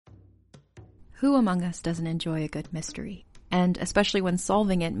Who among us doesn't enjoy a good mystery? And especially when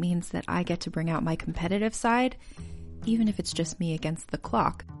solving it means that I get to bring out my competitive side, even if it's just me against the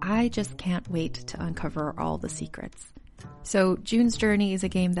clock. I just can't wait to uncover all the secrets. So June's Journey is a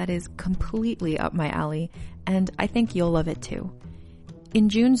game that is completely up my alley, and I think you'll love it too. In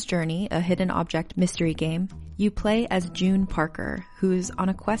June's Journey, a hidden object mystery game, you play as June Parker, who's on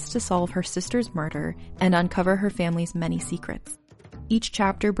a quest to solve her sister's murder and uncover her family's many secrets. Each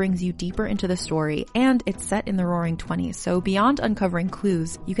chapter brings you deeper into the story, and it's set in the Roaring '20s, so beyond uncovering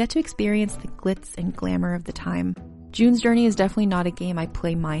clues, you get to experience the glitz and glamour of the time. June's Journey is definitely not a game I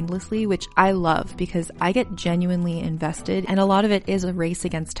play mindlessly, which I love because I get genuinely invested, and a lot of it is a race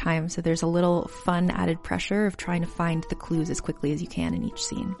against time, so there's a little fun added pressure of trying to find the clues as quickly as you can in each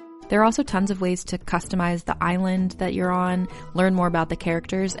scene. There are also tons of ways to customize the island that you're on, learn more about the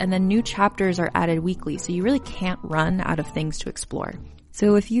characters, and then new chapters are added weekly, so you really can't run out of things to explore.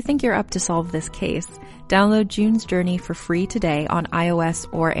 So if you think you're up to solve this case, download June's Journey for free today on iOS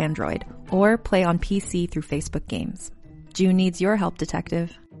or Android, or play on PC through Facebook Games. June needs your help,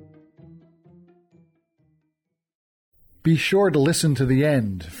 detective. Be sure to listen to the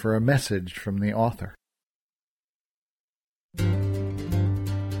end for a message from the author.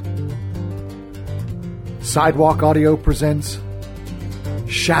 Sidewalk Audio presents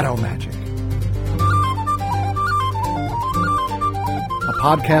Shadow Magic, a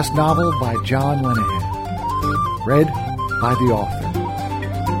podcast novel by John Lenahan, read by the author.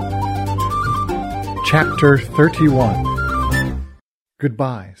 Chapter 31,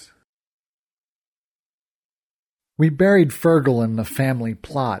 Goodbyes. We buried Fergal in the family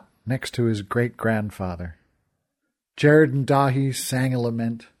plot next to his great-grandfather. Jared and Dahi sang a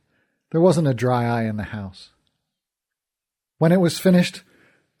lament. There wasn't a dry eye in the house. When it was finished,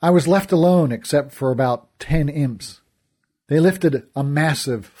 I was left alone except for about 10 imps. They lifted a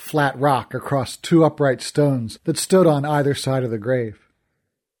massive, flat rock across 2 upright stones that stood on either side of the grave.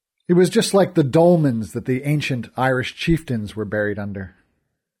 It was just like the dolmens that the ancient Irish chieftains were buried under.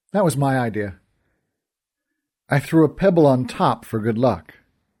 That was my idea. I threw a pebble on top for good luck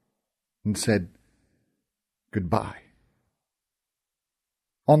and said goodbye.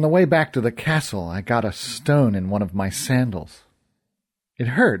 On the way back to the castle, I got a stone in one of my sandals. It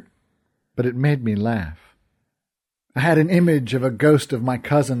hurt, but it made me laugh. I had an image of a ghost of my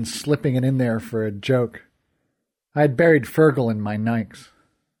cousin slipping it in there for a joke. I had buried Fergal in my Nikes.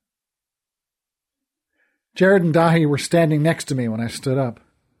 Jared and Dahi were standing next to me when I stood up.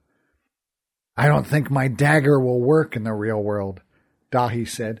 I don't think my dagger will work in the real world, Dahi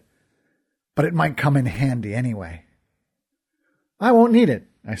said, but it might come in handy anyway. I won't need it,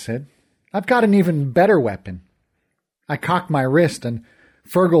 I said. I've got an even better weapon. I cocked my wrist and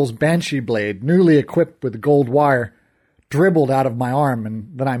Fergal's banshee blade, newly equipped with gold wire, dribbled out of my arm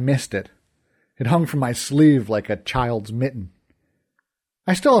and then I missed it. It hung from my sleeve like a child's mitten.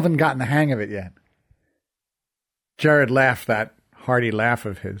 I still haven't gotten the hang of it yet. Jared laughed that hearty laugh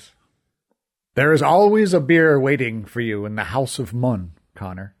of his. There is always a beer waiting for you in the House of Mun,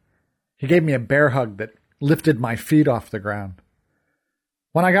 Connor. He gave me a bear hug that lifted my feet off the ground.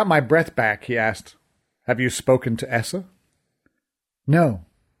 When I got my breath back, he asked, Have you spoken to Essa? No,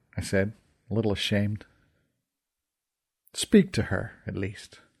 I said, a little ashamed. Speak to her, at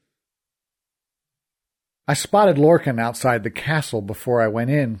least. I spotted Lorcan outside the castle before I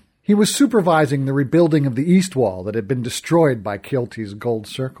went in. He was supervising the rebuilding of the east wall that had been destroyed by Kealty's gold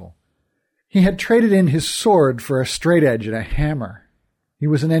circle. He had traded in his sword for a straight edge and a hammer. He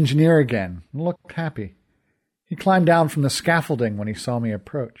was an engineer again and looked happy. He climbed down from the scaffolding when he saw me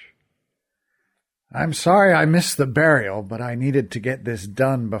approach. I'm sorry I missed the burial, but I needed to get this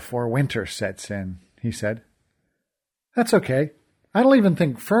done before winter sets in, he said. That's okay. I don't even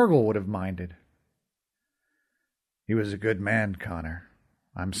think Fergal would have minded. He was a good man, Connor.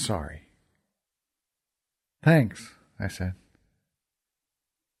 I'm sorry. Thanks, I said.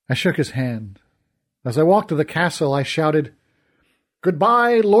 I shook his hand. As I walked to the castle, I shouted,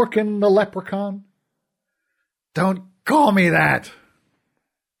 Goodbye, Lorcan the leprechaun. Don't call me that!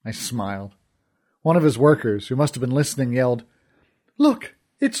 I smiled. One of his workers, who must have been listening, yelled, Look,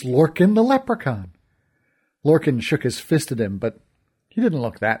 it's Lorcan the leprechaun. Lorcan shook his fist at him, but he didn't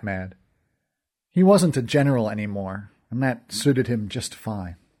look that mad. He wasn't a general anymore, and that suited him just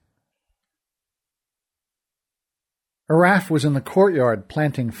fine. Araf was in the courtyard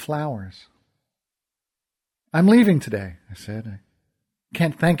planting flowers. I'm leaving today, I said. I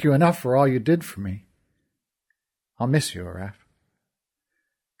can't thank you enough for all you did for me. I'll miss you, Araf.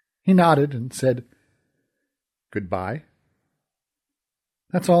 He nodded and said, Goodbye.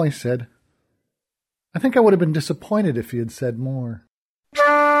 That's all he said. I think I would have been disappointed if he had said more.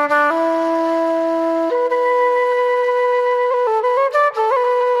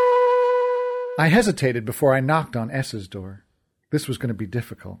 I hesitated before I knocked on Essa's door. This was going to be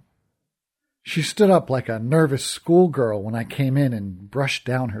difficult. She stood up like a nervous schoolgirl when I came in and brushed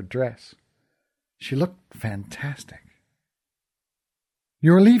down her dress. She looked fantastic.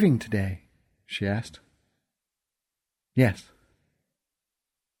 "You're leaving today?" she asked. "Yes."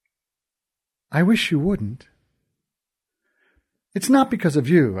 "I wish you wouldn't." "It's not because of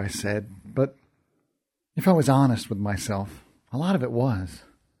you," I said, but if I was honest with myself, a lot of it was.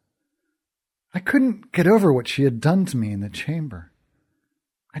 I couldn't get over what she had done to me in the chamber.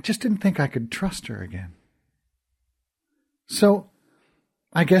 I just didn't think I could trust her again. "So,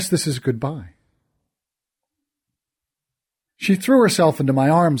 I guess this is goodbye." She threw herself into my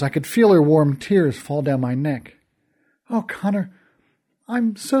arms. I could feel her warm tears fall down my neck. "Oh, Connor,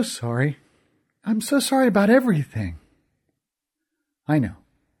 I'm so sorry. I'm so sorry about everything." "I know,"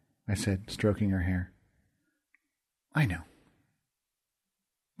 I said, stroking her hair. "I know."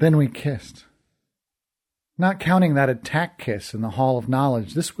 Then we kissed. Not counting that attack kiss in the Hall of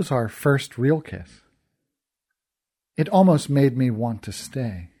Knowledge, this was our first real kiss. It almost made me want to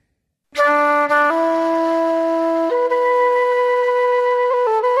stay.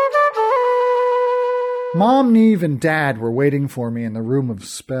 Mom, Neve, and Dad were waiting for me in the Room of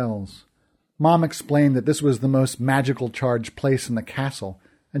Spells. Mom explained that this was the most magical charged place in the castle,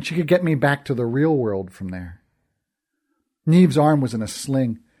 and she could get me back to the real world from there. Neve's arm was in a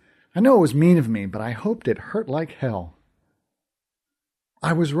sling. I know it was mean of me, but I hoped it hurt like hell.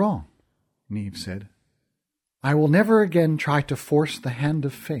 "I was wrong," Neve said. "I will never again try to force the hand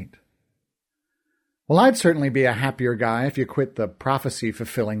of fate." "Well, I'd certainly be a happier guy if you quit the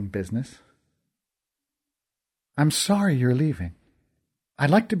prophecy-fulfilling business." "I'm sorry you're leaving. I'd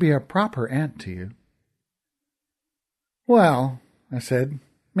like to be a proper aunt to you." "Well," I said,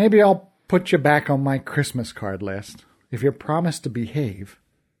 "maybe I'll put you back on my Christmas card list, if you promise to behave."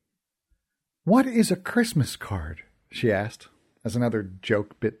 "What is a Christmas card?" she asked, as another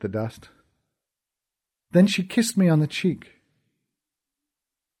joke bit the dust. Then she kissed me on the cheek.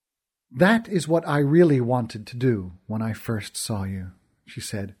 "That is what I really wanted to do when I first saw you," she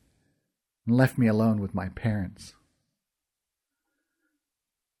said, and left me alone with my parents.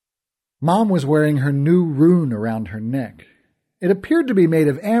 Mom was wearing her new rune around her neck. It appeared to be made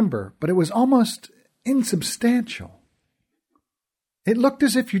of amber, but it was almost insubstantial. It looked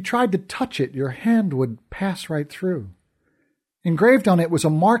as if you tried to touch it, your hand would pass right through. Engraved on it was a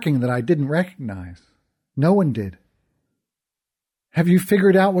marking that I didn't recognize. No one did. "Have you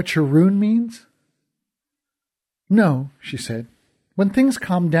figured out what your rune means?" "No," she said. "When things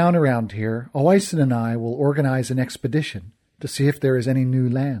calm down around here, Oisin and I will organize an expedition to see if there is any new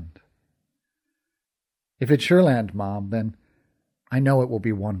land." "If it's your land, Mom, then I know it will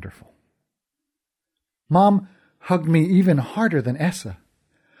be wonderful." Mom hugged me even harder than Essa.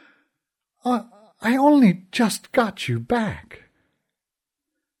 I only just got you back."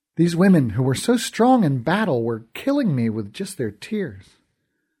 These women who were so strong in battle were killing me with just their tears.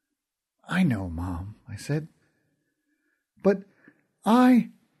 "I know, Mom," I said. "But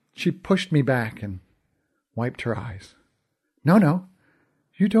She pushed me back and wiped her eyes. No,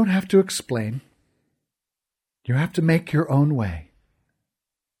 you don't have to explain. You have to make your own way."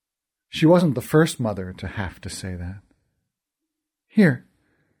 She wasn't the first mother to have to say that. "Here,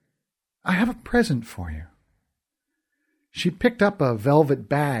 I have a present for you." She picked up a velvet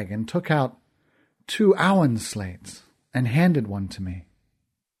bag and took out 2 Awen slates and handed one to me.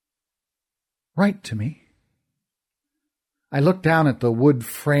 "Write to me." I looked down at the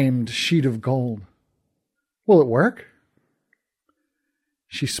wood-framed sheet of gold. "Will it work?"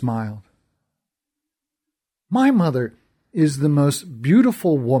 She smiled. "My mother is the most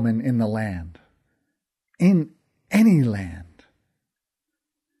beautiful woman in the land. In any land."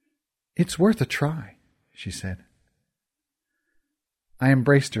 "It's worth a try," she said. I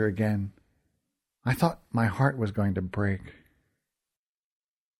embraced her again. I thought my heart was going to break.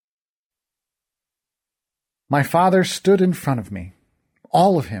 My father stood in front of me,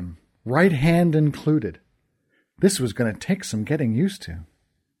 all of him, right hand included. This was going to take some getting used to.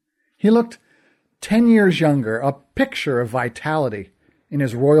 He looked 10 years younger, a picture of vitality, in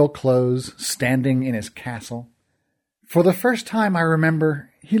his royal clothes, standing in his castle. For the first time I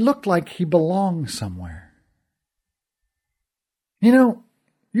remember, he looked like he belonged somewhere. "You know,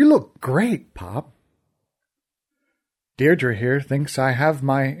 you look great, Pop." "Deirdre here thinks I have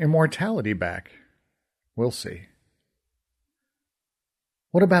my immortality back. We'll see."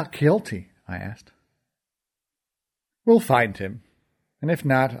 "What about Kealty?" I asked. "We'll find him, and if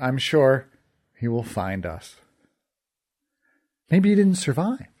not, I'm sure he will find us." "Maybe he didn't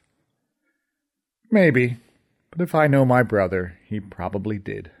survive." "Maybe, but if I know my brother, he probably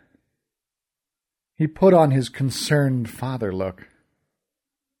did." He put on his concerned father look.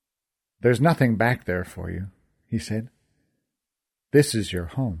 "There's nothing back there for you," he said. "This is your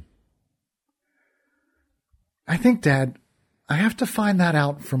home." "I think, Dad, I have to find that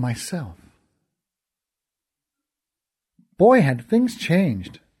out for myself." Boy, had things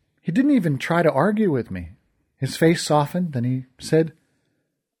changed. He didn't even try to argue with me. His face softened, and he said,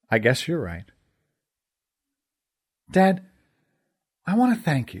 "I guess you're right." "Dad, I want to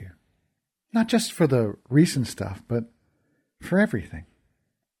thank you. Not just for the recent stuff, but for everything.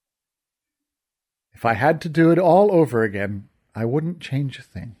 If I had to do it all over again, I wouldn't change a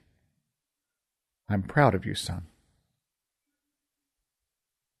thing. I'm proud of you, son."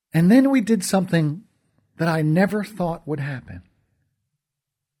 And then we did something that I never thought would happen.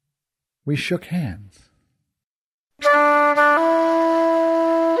 We shook hands.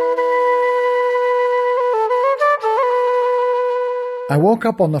 I woke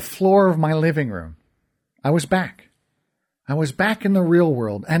up on the floor of my living room. I was back. I was back in the real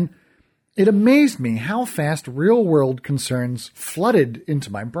world, and it amazed me how fast real-world concerns flooded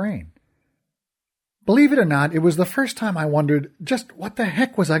into my brain. Believe it or not, it was the first time I wondered just what the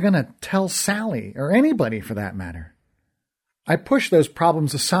heck was I going to tell Sally, or anybody for that matter. I pushed those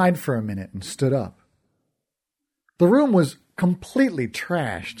problems aside for a minute and stood up. The room was completely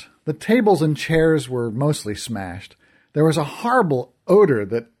trashed. The tables and chairs were mostly smashed. There was a horrible odor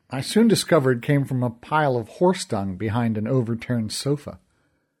that I soon discovered came from a pile of horse dung behind an overturned sofa.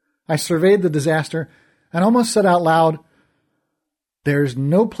 I surveyed the disaster and almost said out loud, "There's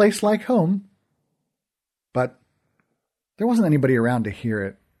no place like home." But there wasn't anybody around to hear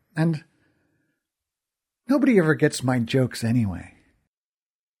it, and nobody ever gets my jokes anyway.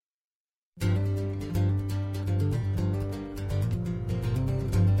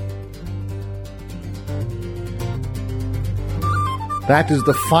 That is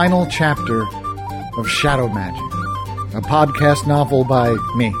the final chapter of Shadow Magic, a podcast novel by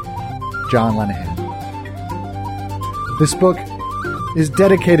me, John Lenahan. This book is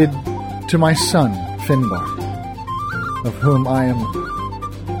dedicated to my son, Finbar, of whom I am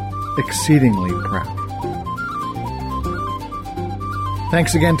exceedingly proud.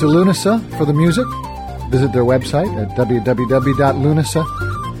 Thanks again to Lunasa for the music. Visit their website at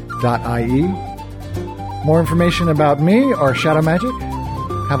www.lunasa.ie. More information about me or Shadow Magic,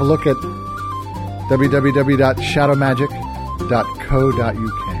 have a look at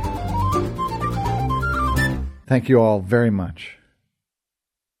www.shadowmagic.co.uk. Thank you all very much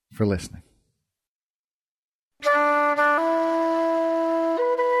for listening.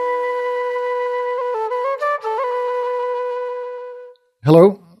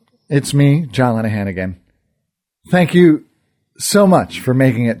 Hello, it's me, John Lenahan again. Thank you so much for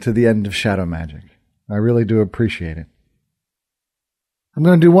making it to the end of Shadow Magic. I really do appreciate it. I'm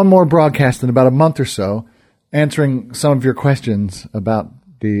going to do one more broadcast in about a month or so, answering some of your questions about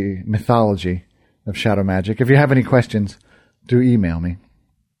the mythology of Shadow Magic. If you have any questions, do email me,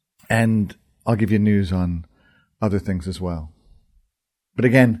 and I'll give you news on other things as well. But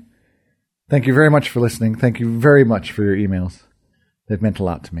again, thank you very much for listening. Thank you very much for your emails. They've meant a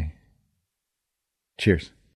lot to me. Cheers.